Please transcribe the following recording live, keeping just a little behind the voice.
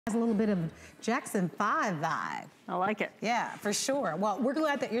Has a little bit of Jackson 5 vibe. I like it. Yeah, for sure. Well, we're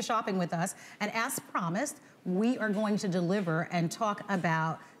glad that you're shopping with us. And as promised, we are going to deliver and talk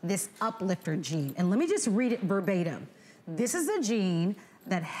about this UpLifter jean. And let me just read it verbatim. This is a jean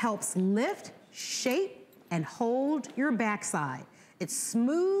that helps lift, shape, and hold your backside. It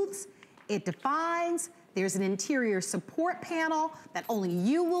smooths, it defines. There's an interior support panel that only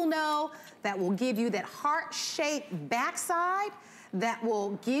you will know that will give you that heart-shaped backside that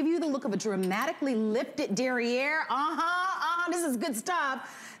will give you the look of a dramatically lifted derriere. This is good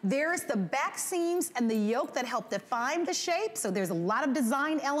stuff. There's the back seams and the yoke that help define the shape. So there's a lot of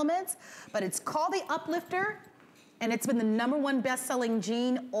design elements, but it's called the UpLifter, and it's been the #1 best-selling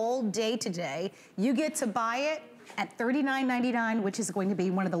jean all day today. You get to buy it at $39.99, which is going to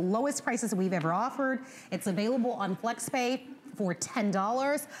be one of the lowest prices we've ever offered. It's available on FlexPay for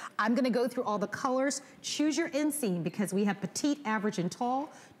 $10. I'm gonna go through all the colors. Choose your inseam because we have petite, average, and tall.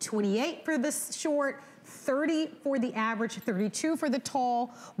 28 for the short, 30 for the average, 32 for the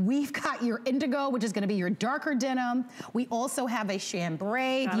tall. We've got your indigo, which is gonna be your darker denim. We also have a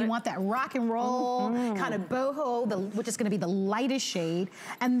chambray. Do you want that rock and roll kind of boho, which is gonna be the lightest shade.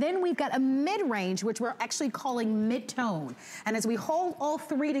 And then we've got a mid-range, which we're actually calling mid-tone. And as we hold all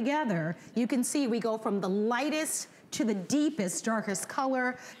three together, you can see we go from the lightest to the deepest, darkest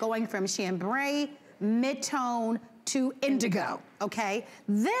color, going from chambray, mid-tone to indigo, okay?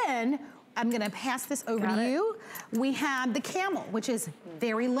 Then, I'm gonna pass this over to you. We have the camel, which is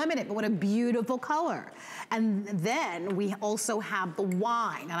very limited, but what a beautiful color. And then we also have the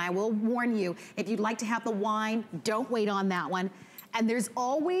wine, and I will warn you, if you'd like to have the wine, don't wait on that one. And there's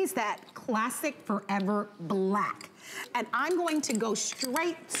always that classic forever black. And I'm going to go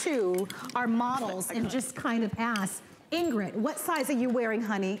straight to our models and just kind of ask, Ingrid, what size are you wearing,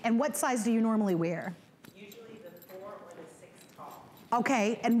 honey? And what size do you normally wear? Usually the 4 or the 6 tall.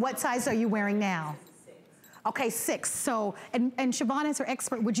 Okay, and what size are you wearing now? 6. Okay, 6. So, and Siobhan is our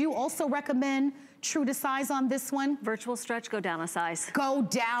expert. Would you also recommend true to size on this one? Virtual stretch, go down a size. Go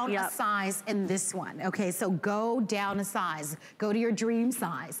down a size in this one. Okay, so go down a size. Go to your dream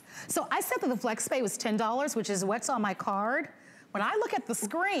size. So I said that the FlexPay was $10, which is what's on my card. When I look at the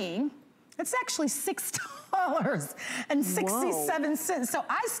screen, it's actually $6.67. So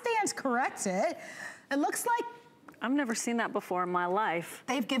I stand corrected. It looks like I've never seen that before in my life.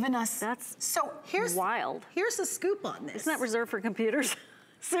 They've given us, that's wild. Here's the scoop on this. Isn't that reserved for computers?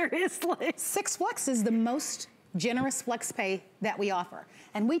 Seriously. 6 Flex is the most generous FlexPay that we offer.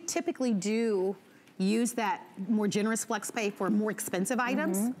 And we typically do use that more generous FlexPay for more expensive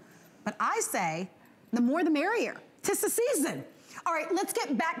items. But I say, the more the merrier. 'Tis the season. All right, let's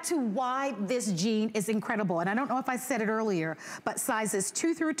get back to why this jean is incredible. And I don't know if I said it earlier, but sizes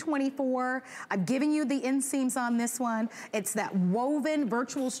 2 through 24. I'm giving you the inseams on this one. It's that woven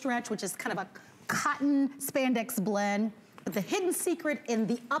virtual stretch, which is kind of a cotton spandex blend. But the hidden secret in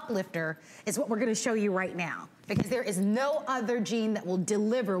the UpLifter is what we're gonna show you right now, because there is no other jean that will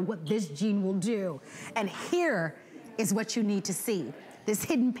deliver what this jean will do. And here is what you need to see. This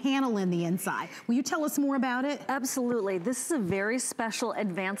hidden panel in the inside. Will you tell us more about it? Absolutely. This is a very special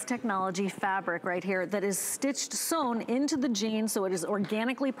advanced technology fabric right here that is stitched, sewn into the jeans, so it is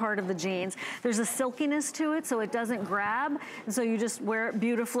organically part of the jeans. There's a silkiness to it, so it doesn't grab, and so you just wear it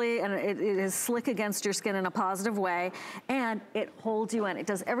beautifully, and it is slick against your skin in a positive way, and it holds you in. It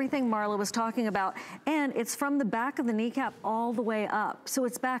does everything Marla was talking about, and it's from the back of the kneecap all the way up. So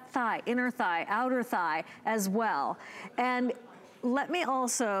it's back thigh, inner thigh, outer thigh as well. And let me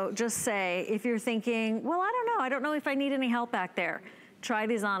also just say, if you're thinking, well, I don't know if I need any help back there. Try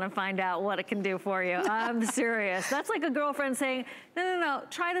these on and find out what it can do for you. I'm serious. That's like a girlfriend saying, no,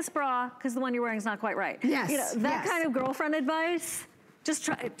 try this bra, because the one you're wearing is not quite right. Yes, you know, that kind of girlfriend advice, just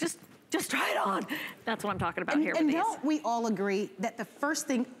try it on. That's what I'm talking about here with these. And don't we all agree that the first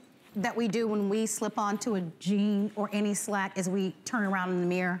thing that we do when we slip onto a jean or any slack is we turn around in the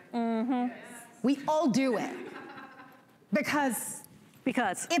mirror? We all do it. Because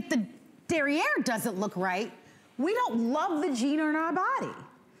if the derriere doesn't look right, we don't love the jean on our body.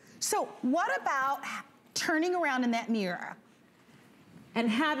 So what about turning around in that mirror and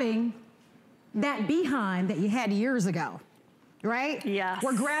having that behind that you had years ago, right? Yes.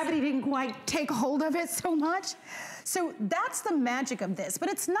 Where gravity didn't quite take hold of it so much. So that's the magic of this, but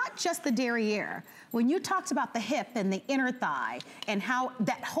it's not just the derriere. When you talked about the hip and the inner thigh and how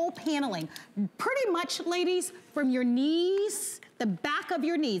that whole paneling, pretty much, ladies, from your knees, the back of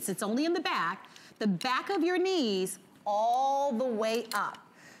your knees, it's only in the back of your knees, all the way up.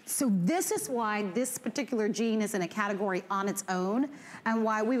 So this is why this particular jean is in a category on its own and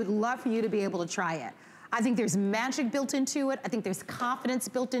why we would love for you to be able to try it. I think there's magic built into it. I think there's confidence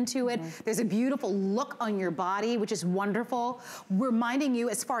built into it. There's a beautiful look on your body, which is wonderful. We're reminding you,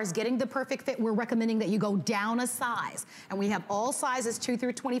 as far as getting the perfect fit, we're recommending that you go down a size. And we have all sizes 2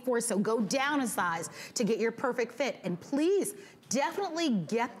 through 24, so go down a size to get your perfect fit. And please, definitely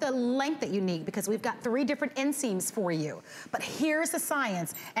get the length that you need, because we've got 3 different inseams for you. But here's the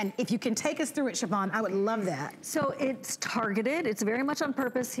science, and if you can take us through it, Siobhan, I would love that. So it's targeted, it's very much on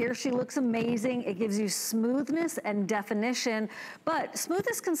purpose. Here she looks amazing. It gives you smoothness and definition, but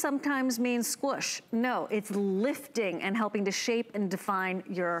smoothness can sometimes mean squish. No, it's lifting and helping to shape and define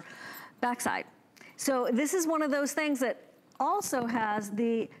your backside. So this is one of those things that also has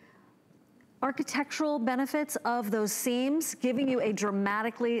the architectural benefits of those seams, giving you a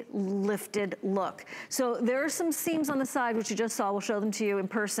dramatically lifted look. So there are some seams on the side, which you just saw, we'll show them to you in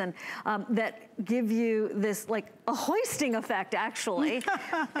person, that give you this, like a hoisting effect, actually.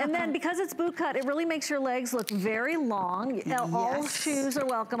 And then because it's boot cut, it really makes your legs look very long. Yes. All shoes are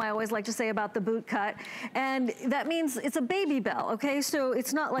welcome, I always like to say about the boot cut. And that means it's a baby bell, okay? So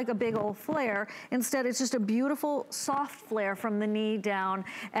it's not like a big old flare. Instead, it's just a beautiful, soft flare from the knee down.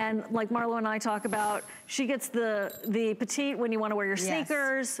 And like Marlo and I talk about, she gets the petite when you want to wear your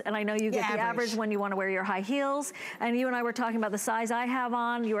sneakers, and I know you get the average when you want to wear your high heels. And you and I were talking about the size I have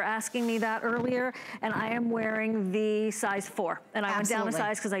on. You were asking me that earlier, and I am wearing the size 4. And I went down a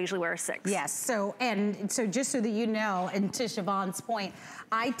size because I usually wear a 6. Yes, so just so that you know, and to Siobhan's point,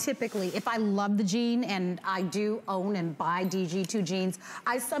 I typically, if I love the jean, and I do own and buy DG2 jeans,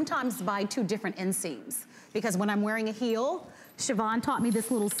 I sometimes buy 2 different inseams, because when I'm wearing a heel, Siobhan taught me this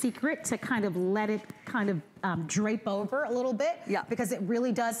little secret to kind of let it kind of drape over a little bit, because it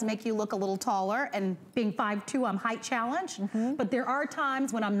really does make you look a little taller. And being 5'2", I'm height challenged, but there are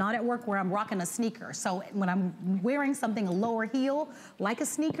times when I'm not at work where I'm rocking a sneaker. So when I'm wearing something, a lower heel, like a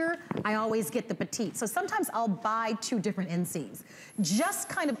sneaker, I always get the petite. So sometimes I'll buy 2 different inseams. Just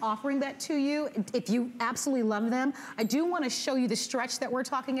kind of offering that to you. If you absolutely love them, I do want to show you the stretch that we're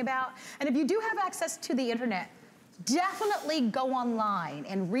talking about. And if you do have access to the internet, definitely go online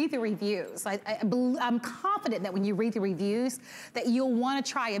and read the reviews. I'm confident that when you read the reviews that you'll want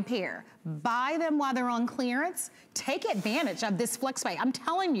to try a pair. Buy them while they're on clearance. Take advantage of this flex pay. I'm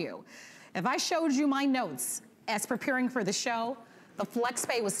telling you, if I showed you my notes as preparing for the show, the flex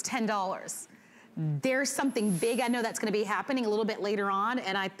pay was $10. There's something big I know that's going to be happening a little bit later on,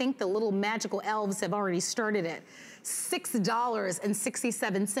 and I think the little magical elves have already started it.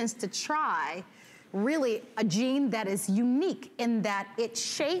 $6.67 to try really a jean that is unique in that it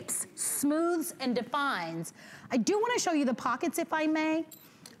shapes, smooths, and defines. I do want to show you the pockets, if I may.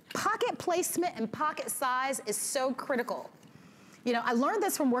 Pocket placement and pocket size is so critical. You know, I learned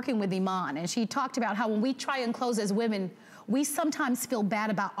this from working with Iman, and she talked about how when we try on clothes as women, we sometimes feel bad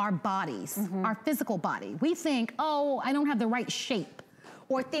about our bodies, our physical body. We think, oh, I don't have the right shape,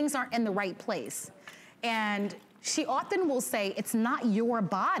 or things aren't in the right place. And she often will say, it's not your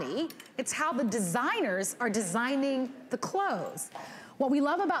body, it's how the designers are designing the clothes. What we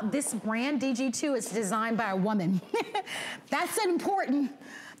love about this brand, DG2, is designed by a woman. That's important,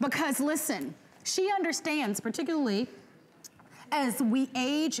 because listen, she understands, particularly as we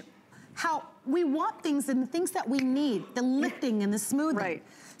age, how we want things and the things that we need, the lifting and the smoothing. Right.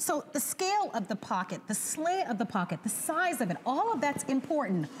 So the scale of the pocket, the slant of the pocket, the size of it, all of that's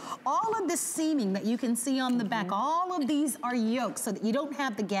important. All of the seaming that you can see on the back, all of these are yoked so that you don't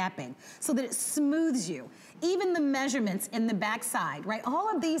have the gapping, so that it smooths you. Even the measurements in the backside, right?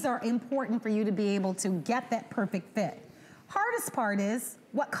 All of these are important for you to be able to get that perfect fit. Hardest part is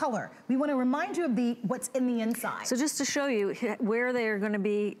what color. We want to remind you of what's in the inside. So just to show you where they're going to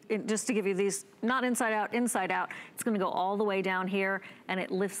be, just to give you these, not inside out, it's going to go all the way down here, and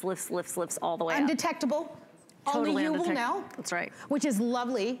it lifts, lifts, lifts, lifts all the way up. Undetectable. Only you will know. That's right. Which is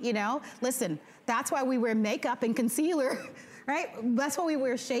lovely, you know. Listen, that's why we wear makeup and concealer, right? That's why we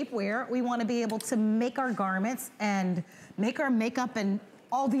wear shapewear. We want to be able to make our garments and make our makeup and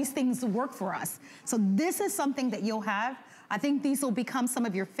all these things work for us. So this is something that you'll have. I think these will become some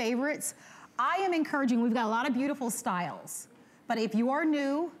of your favorites. I am encouraging, we've got a lot of beautiful styles, but if you are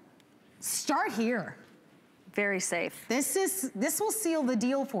new, start here. Very safe. This will seal the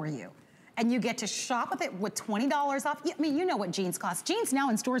deal for you. And you get to shop with it with $20 off. I mean, you know what jeans cost. Jeans now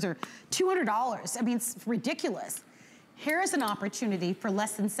in stores are $200. I mean, it's ridiculous. Here's an opportunity for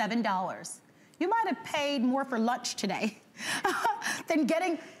less than $7. You might have paid more for lunch today than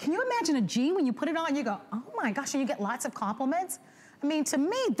getting, can you imagine a jean when you put it on, you go, oh my gosh, and you get lots of compliments? I mean, to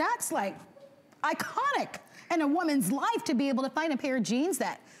me, that's like iconic in a woman's life to be able to find a pair of jeans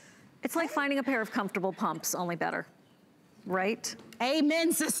that. It's like finding a pair of comfortable pumps, only better, right?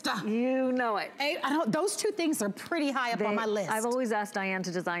 Amen, sister. You know it. Those two things are pretty high up on my list. I've always asked Diane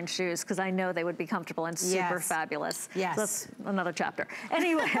to design shoes because I know they would be comfortable and super fabulous. Yes. So that's another chapter.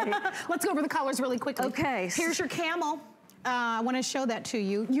 Anyway. Let's go over the colors really quickly. Okay. Here's your camel. I want to show that to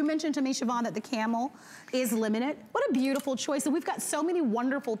you. You mentioned to me, Siobhan, that the camel is limited. What a beautiful choice. And we've got so many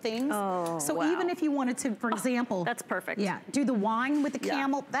wonderful things. Oh, so wow. even if you wanted to, for example. That's perfect. Yeah, do the wine with the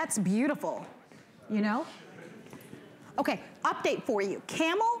camel. That's beautiful, you know? Okay, update for you.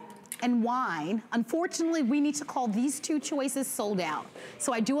 Camel and wine, unfortunately, we need to call these two choices sold out.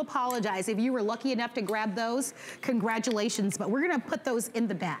 So I do apologize. If you were lucky enough to grab those, congratulations. But we're gonna put those in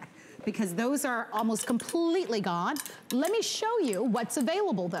the back because those are almost completely gone. Let me show you what's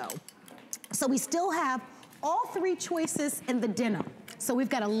available though. So we still have all three choices in the denim. So we've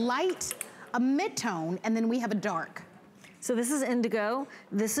got a light, a mid-tone, and then we have a dark. So this is indigo,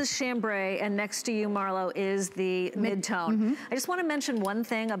 this is chambray, and next to you, Marlo, is the mid-tone. I just want to mention one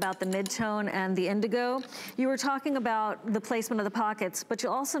thing about the mid-tone and the indigo. You were talking about the placement of the pockets, but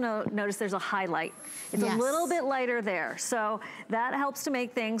you'll also notice there's a highlight. It's a little bit lighter there. So that helps to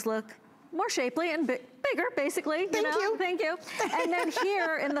make things look more shapely and bigger, basically. Thank you. And then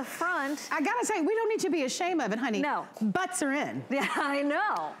here in the front. I gotta say, we don't need to be ashamed of it, honey. No. Butts are in. Yeah,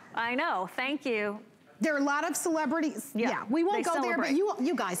 I know. Thank you. There are a lot of celebrities. Yeah, we won't go there, but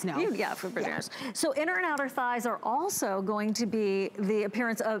you guys know. For beginners. So inner and outer thighs are also going to be the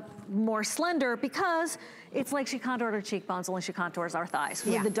appearance of more slender because it's like she contoured her cheekbones, only she contours our thighs.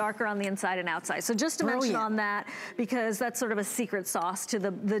 With the darker on the inside and outside. So just to mention on that, because that's sort of a secret sauce to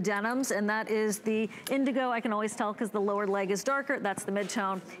the denims, and that is the indigo. I can always tell because the lower leg is darker. That's the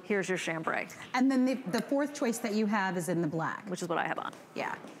mid-tone. Here's your chambray. And then the fourth choice that you have is in the black. Which is what I have on.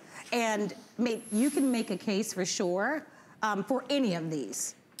 Yeah. And you can make a case for sure for any of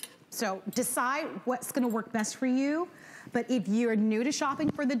these. So decide what's gonna work best for you. But if you're new to shopping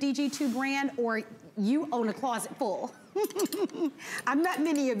for the DG2 brand or you own a closet full, I've met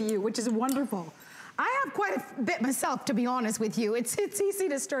many of you, which is wonderful. I have quite a bit myself, to be honest with you. It's easy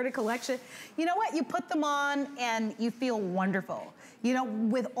to start a collection. You know what? You put them on and you feel wonderful. You know,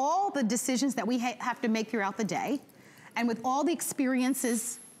 with all the decisions that we have to make throughout the day and with all the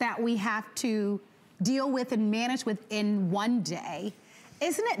experiences that we have to deal with and manage within one day,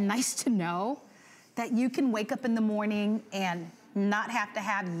 isn't it nice to know that you can wake up in the morning and not have to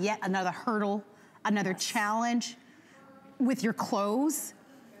have yet another hurdle, another challenge with your clothes?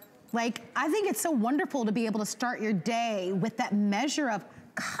 Like, I think it's so wonderful to be able to start your day with that measure of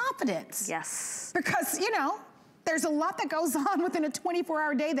confidence. Yes. Because, you know, there's a lot that goes on within a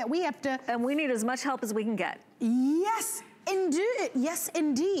 24-hour day that we have to. And we need as much help as we can get. Yes, indeed. Yes,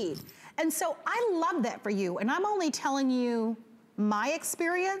 indeed. And so I love that for you. And I'm only telling you my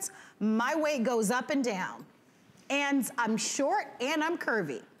experience. My weight goes up and down. And I'm short and I'm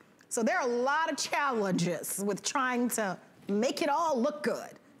curvy. So there are a lot of challenges with trying to make it all look good.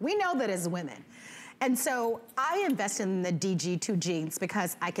 We know that as women. And so I invest in the DG2 jeans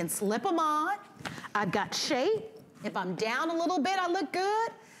because I can slip them on. I've got shape. If I'm down a little bit, I look good.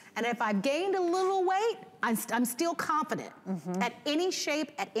 And if I've gained a little weight, I'm still confident at any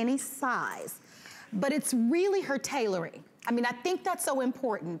shape, at any size. But it's really her tailoring. I mean, I think that's so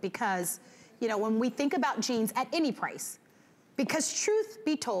important because, you know, when we think about jeans at any price, because truth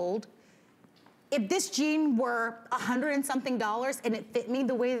be told, if this jean were $100 and something and it fit me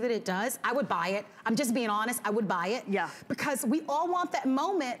the way that it does, I would buy it. I'm just being honest, I would buy it. Yeah. Because we all want that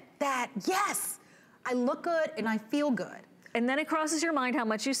moment that, yes, I look good and I feel good. And then it crosses your mind how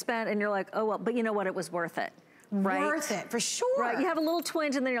much you spent and you're like, oh, well, but you know what, it was worth it. Right? Worth it, for sure. Right, you have a little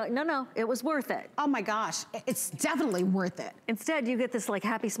twinge and then you're like, no, it was worth it. Oh my gosh, it's definitely worth it. Instead, you get this like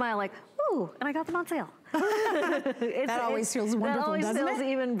happy smile like, ooh, and I got them on sale. That always feels wonderful, doesn't it? That always feels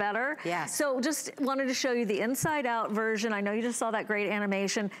even better. Yes. So just wanted to show you the inside out version. I know you just saw that great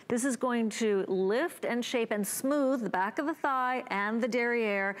animation. This is going to lift and shape and smooth the back of the thigh and the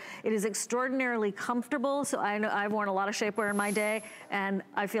derriere. It is extraordinarily comfortable. So I know I've worn a lot of shapewear in my day and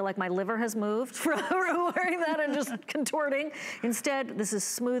I feel like my liver has moved from wearing that and just contorting. Instead, this is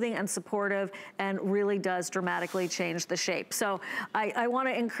smoothing and supportive and really does dramatically change the shape. So I want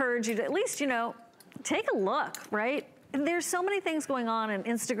to encourage you to at least, you know, take a look, right? And there's so many things going on in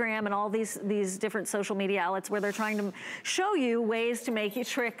Instagram and all these different social media outlets where they're trying to show you ways to make you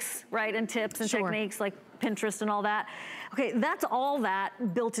tricks, right? And tips and techniques like Pinterest and all that. Okay, that's all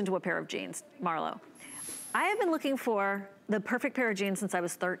that built into a pair of jeans, Marlo. I have been looking for the perfect pair of jeans since I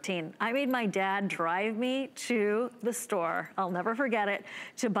was 13. I made my dad drive me to the store, I'll never forget it,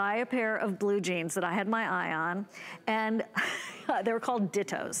 to buy a pair of blue jeans that I had my eye on. And they were called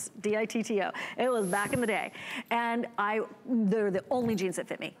Dittos, D-I-T-T-O. It was back in the day. And they're the only jeans that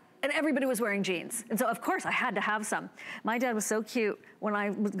fit me. And everybody was wearing jeans. And so of course I had to have some. My dad was so cute when I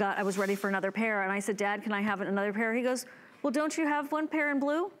was ready for another pair, and I said, Dad, can I have another pair? He goes, well, don't you have one pair in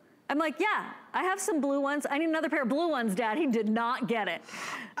blue? I'm like, yeah, I have some blue ones. I need another pair of blue ones, Dad. He did not get it.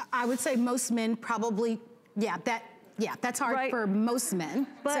 I would say most men probably, that's hard for most men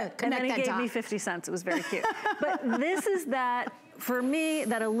to connect that dot. And then he gave me 50 cents. It was very cute. But this is that, for me,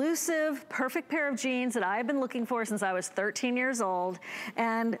 that elusive, perfect pair of jeans that I've been looking for since I was 13 years old.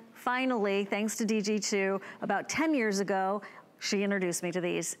 And finally, thanks to DG2, about 10 years ago, she introduced me to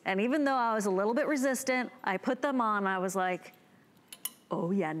these. And even though I was a little bit resistant, I put them on, I was like,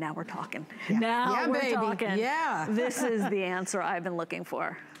 oh yeah, now we're talking. Yeah. Now we're baby. talking. Yeah. This is the answer I've been looking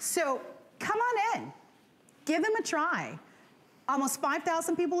for. So come on in, give them a try. Almost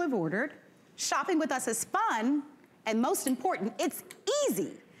 5,000 people have ordered. Shopping with us is fun, and most important, it's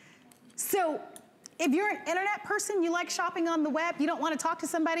easy. So if you're an internet person, you like shopping on the web, you don't want to talk to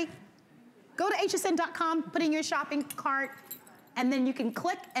somebody, go to hsn.com, put in your shopping cart, and then you can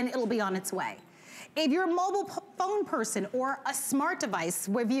click and it'll be on its way. If you're a mobile phone person or a smart device,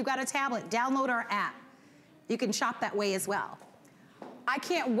 whether you've got a tablet, download our app. You can shop that way as well. I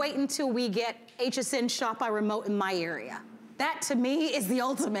can't wait until we get HSN Shop by Remote in my area. That to me is the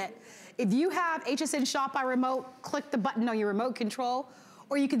ultimate. If you have HSN Shop by Remote, click the button on your remote control,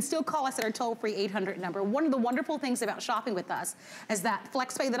 or you can still call us at our toll-free 800 number. One of the wonderful things about shopping with us is that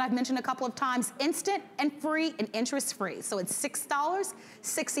FlexPay that I've mentioned a couple of times, instant and free and interest-free. So it's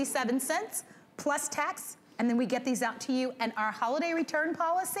 $6.67 plus tax, and then we get these out to you. And our holiday return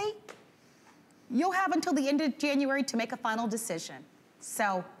policy, you'll have until the end of January to make a final decision.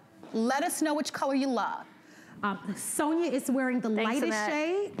 So let us know which color you love. Sonia is wearing the lightest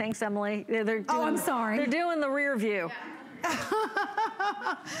shade. Thanks, Emily. They're doing, I'm sorry. They're doing the rear view.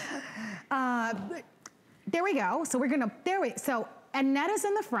 There we go. So so Annette is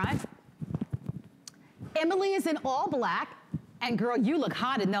in the front. Emily is in all black. And girl, you look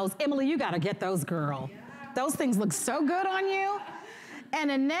hot in those. Emily, you gotta get those, girl. Yeah. Those things look so good on you.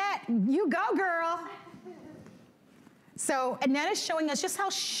 And Annette, you go, girl. So Annette is showing us just how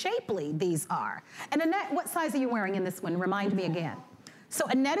shapely these are. And Annette, what size are you wearing in this one? Remind me again. So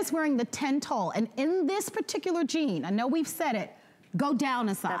Annette is wearing the 10 tall. And in this particular jean, I know we've said it, go down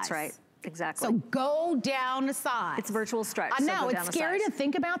a size. That's right, exactly. So go down a size. It's virtual stretch. I know, so it's scary to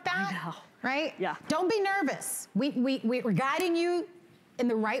think about that. I know. Right? Yeah. Don't be nervous. We're guiding you in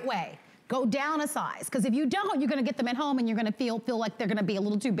the right way. Go down a size, because if you don't, you're gonna get them at home and you're gonna feel like they're gonna be a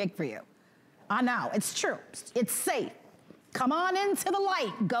little too big for you. I know, it's true, it's safe. Come on into the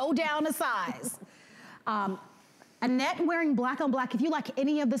light, go down a size. Annette wearing black on black. If you like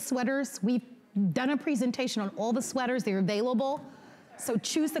any of the sweaters, we've done a presentation on all the sweaters, they're available. So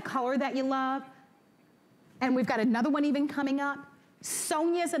choose the color that you love. And we've got another one even coming up.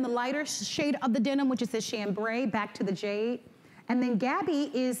 Sonia's in the lighter shade of the denim, which is the chambray, back to the jade. And then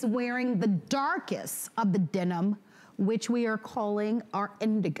Gabby is wearing the darkest of the denim, which we are calling our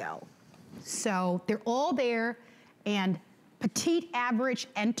indigo. So they're all there, and petite, average,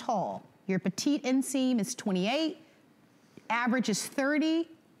 and tall. Your petite inseam is 28, average is 30,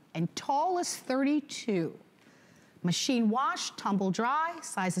 and tall is 32. Machine wash, tumble dry,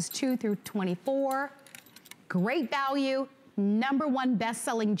 sizes 2 through 24. Great value. #1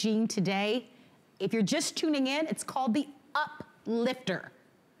 best-selling jean today. If you're just tuning in, it's called the UpLifter.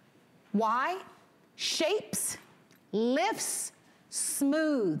 Why? Shapes, lifts,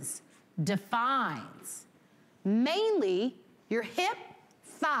 smooths, defines. Mainly your hip,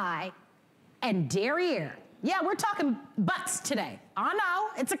 thigh, and derriere. Yeah, we're talking butts today. I know,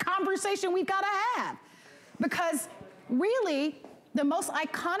 it's a conversation we've got to have. Because really, the most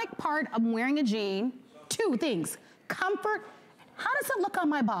iconic part of wearing a jean, two things. Comfort, how does it look on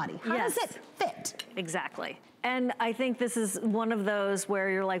my body? How does it fit? Exactly. And I think this is one of those where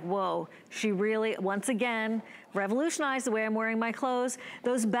you're like, whoa, she really, once again, revolutionized the way I'm wearing my clothes.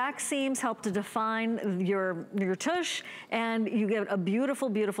 Those back seams help to define your tush, and you get a beautiful,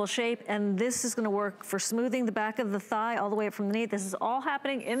 beautiful shape. And this is gonna work for smoothing the back of the thigh all the way up from the knee. This is all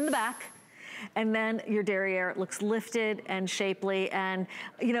happening in the back. And then your derriere looks lifted and shapely, and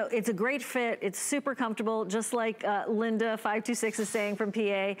you know, it's a great fit. It's super comfortable, just like Linda 526 is saying from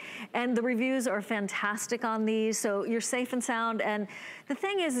PA. And the reviews are fantastic on these, so you're safe and sound. And the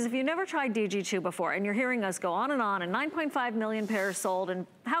thing is if you've never tried DG2 before, and you're hearing us go on, and 9.5 million pairs sold, and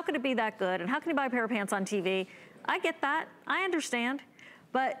how could it be that good? And how can you buy a pair of pants on TV? I get that, I understand.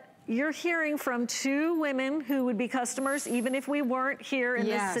 But you're hearing from two women who would be customers even if we weren't here in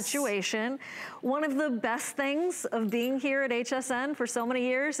this situation. One of the best things of being here at HSN for so many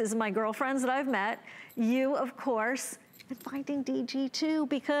years is my girlfriends that I've met, you of course, and finding DG2,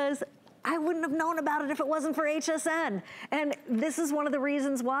 because I wouldn't have known about it if it wasn't for HSN. And this is one of the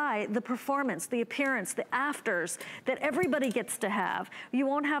reasons why the performance, the appearance, the afters that everybody gets to have. You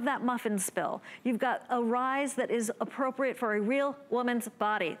won't have that muffin spill. You've got a rise that is appropriate for a real woman's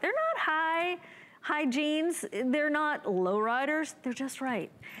body. They're not high jeans, they're not low riders, they're just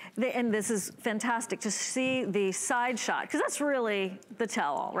right. And this is fantastic to see the side shot, because that's really the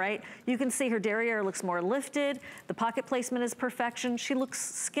tell-all, right? You can see her derriere looks more lifted, the pocket placement is perfection, she looks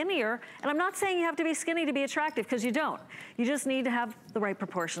skinnier, and I'm not saying you have to be skinny to be attractive, because you don't. You just need to have the right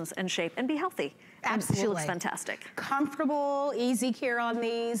proportions and shape and be healthy. Absolutely. And she looks fantastic. Comfortable, easy care on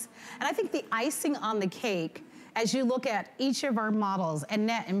these. And I think the icing on the cake, as you look at each of our models,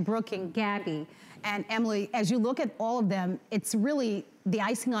 Annette and Brooke and Gabby and Emily, as you look at all of them, it's really, the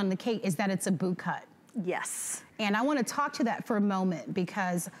icing on the cake is that it's a boot cut. Yes. And I want to talk to that for a moment,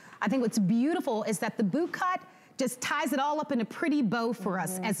 because I think what's beautiful is that the boot cut just ties it all up in a pretty bow for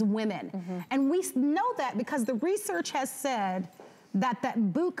us as women. And we know that because the research has said that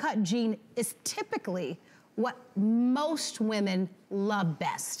that boot cut jean is typically what most women love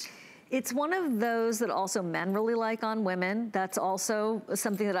best. It's one of those that also men really like on women. That's also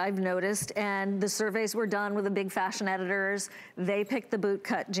something that I've noticed. And the surveys were done with the big fashion editors. They picked the boot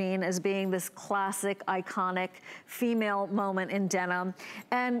cut jean as being this classic, iconic female moment in denim.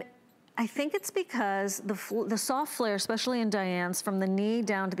 And I think it's because the soft flare, especially in Diane's, from the knee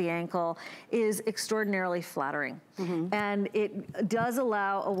down to the ankle, is extraordinarily flattering. And it does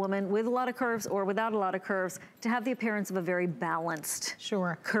allow a woman with a lot of curves or without a lot of curves to have the appearance of a very balanced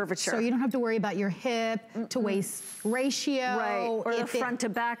curvature. So you don't have to worry about your hip to waist ratio. Right, or the front to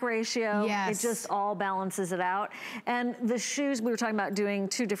back ratio. It just all balances it out. And the shoes, we were talking about doing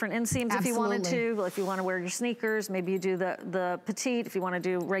two different inseams if you wanted to. If you want to wear your sneakers, maybe you do the petite. If you want to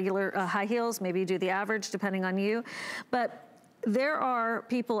do regular high heels, maybe you do the average, depending on you. But there are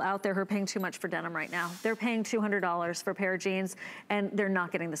people out there who are paying too much for denim right now. They're paying $200 for a pair of jeans, and they're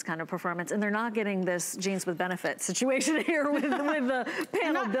not getting this kind of performance, and they're not getting this jeans with benefit situation here with the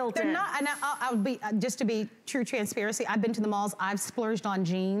panel built in. They're not, and I'll be, just to be true transparency, I've been to the malls, I've splurged on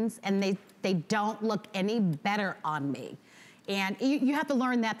jeans, and they don't look any better on me. And you have to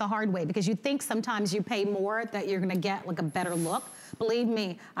learn that the hard way, because you think sometimes you pay more that you're gonna get like a better look. Believe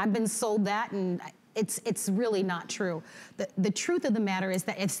me, I've been sold that, and it's really not true. The truth of the matter is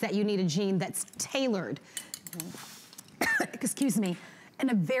that you need a jean that's tailored, excuse me, in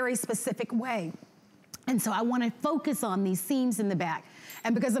a very specific way. And so I want to focus on these seams in the back.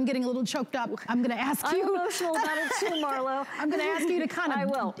 And because I'm getting a little choked up, I'm gonna ask you. I'm emotional about it too, Marlo. I'm gonna ask you to kind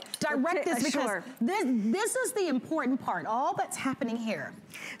of direct this, because this is the important part, all that's happening here.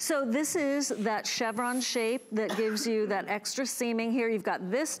 So this is that chevron shape that gives you that extra seaming here. You've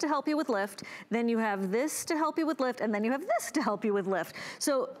got this to help you with lift, then you have this to help you with lift, and then you have this to help you with lift.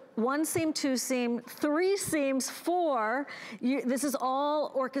 So 1 seam, 2 seam, 3 seams, 4. This is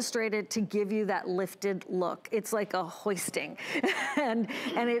all orchestrated to give you that lifted look. It's like a hoisting. and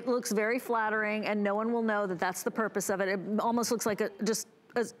it looks very flattering, and no one will know that that's the purpose of it. It almost looks like just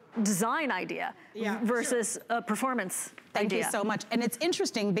a design idea versus a performance idea. Thank you so much. And it's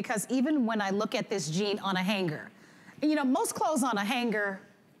interesting because even when I look at this jean on a hanger, you know, most clothes on a hanger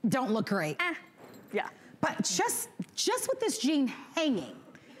don't look great. But just with this jean hanging,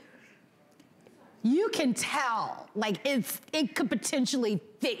 you can tell, like, it could potentially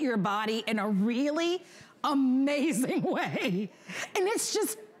fit your body in a really amazing way. And it's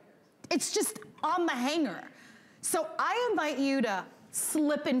just on the hanger. So I invite you to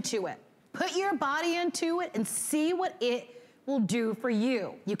slip into it. Put your body into it and see what it will do for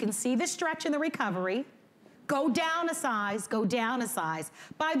you. You can see the stretch and the recovery. Go down a size, go down a size.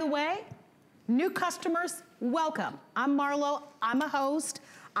 By the way, new customers, welcome. I'm Marlo, I'm a host.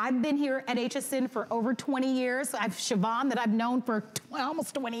 I've been here at HSN for over 20 years. I've Siobhan that I've known for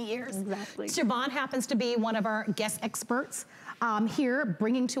almost 20 years. Exactly. Siobhan happens to be one of our guest experts here,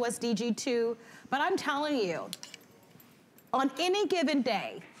 bringing to us DG2. But I'm telling you, on any given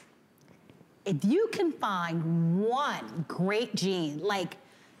day, if you can find one great jean, like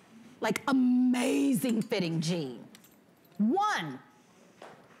amazing fitting jean, one,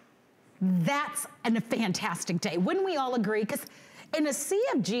 that's a fantastic day. Wouldn't we all agree? Because in a sea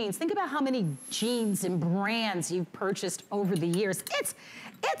of jeans, think about how many jeans and brands you've purchased over the years.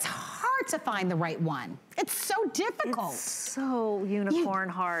 It's hard to find the right one. It's so difficult. It's so unicorn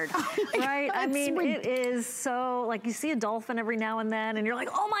hard, right? I mean, it is so, like you see a dolphin every now and then and you're like,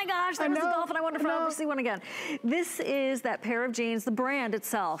 oh my gosh, that was a dolphin. I wonder if I'll ever see one again. This is that pair of jeans. The brand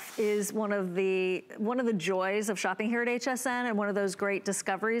itself is one of the joys of shopping here at HSN, and one of those great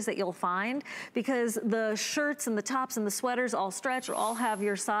discoveries that you'll find, because the shirts and the tops and the sweaters all stretch, all have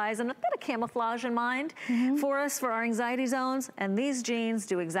your size and a bit of camouflage in mind for us, for our anxiety zones, and these jeans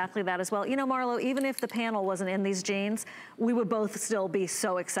do exactly that as well. You know, Marlo, even if the panel wasn't in these jeans, we would both still be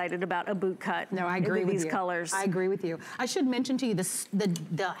so excited about a boot cut. No, I agree with these you. colors. I agree with you. I should mention to you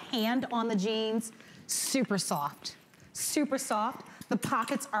the hand on the jeans, super soft, super soft. The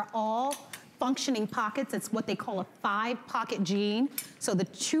pockets are all functioning pockets. It's what they call a 5-pocket jean. So the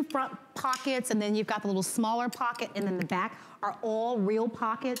 2 front pockets, and then you've got the little smaller pocket, and then the back are all real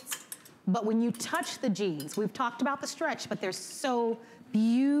pockets. But when you touch the jeans, we've talked about the stretch, but they're so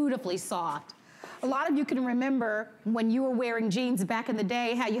beautifully soft. A lot of you can remember when you were wearing jeans back in the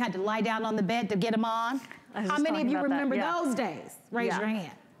day, how you had to lie down on the bed to get them on. How many of you remember those days? Raise your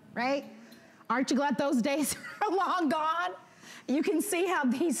hand, right? Aren't you glad those days are long gone? You can see how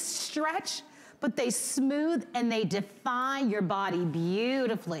these stretch, but they smooth and they define your body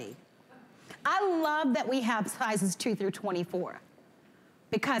beautifully. I love that we have sizes 2 through 24,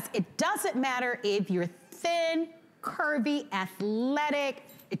 because it doesn't matter if you're thin, curvy, athletic,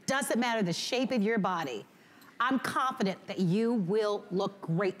 it doesn't matter the shape of your body. I'm confident that you will look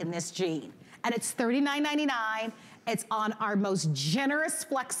great in this jean. And it's $39.99. It's on our most generous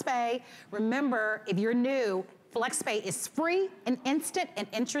FlexPay. Remember, if you're new, FlexPay is free and instant and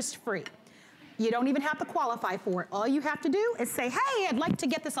interest-free. You don't even have to qualify for it. All you have to do is say, hey, I'd like to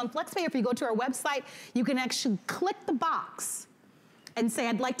get this on FlexPay. If you go to our website, you can actually click the box and say,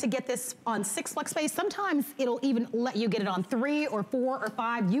 I'd like to get this on 6 FlexPays. Sometimes it'll even let you get it on 3 or 4 or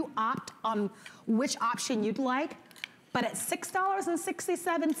 5. You opt on which option you'd like. But at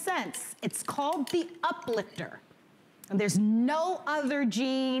 $6.67, it's called the UpLifter. And there's no other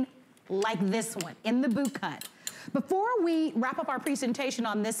jean like this one in the boot cut. Before we wrap up our presentation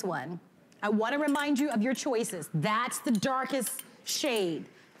on this one, I want to remind you of your choices. That's the darkest shade.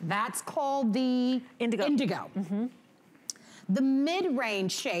 That's called the indigo. The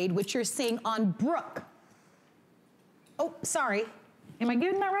mid-range shade, which you're seeing on Brooke. Oh, sorry. Am I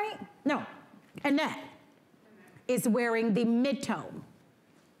getting that right? No. Annette is wearing the mid-tone.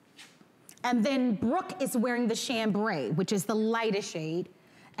 And then Brooke is wearing the chambray, which is the lightest shade.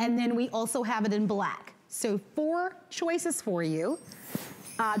 And then we also have it in black. So 4 choices for you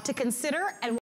to consider. And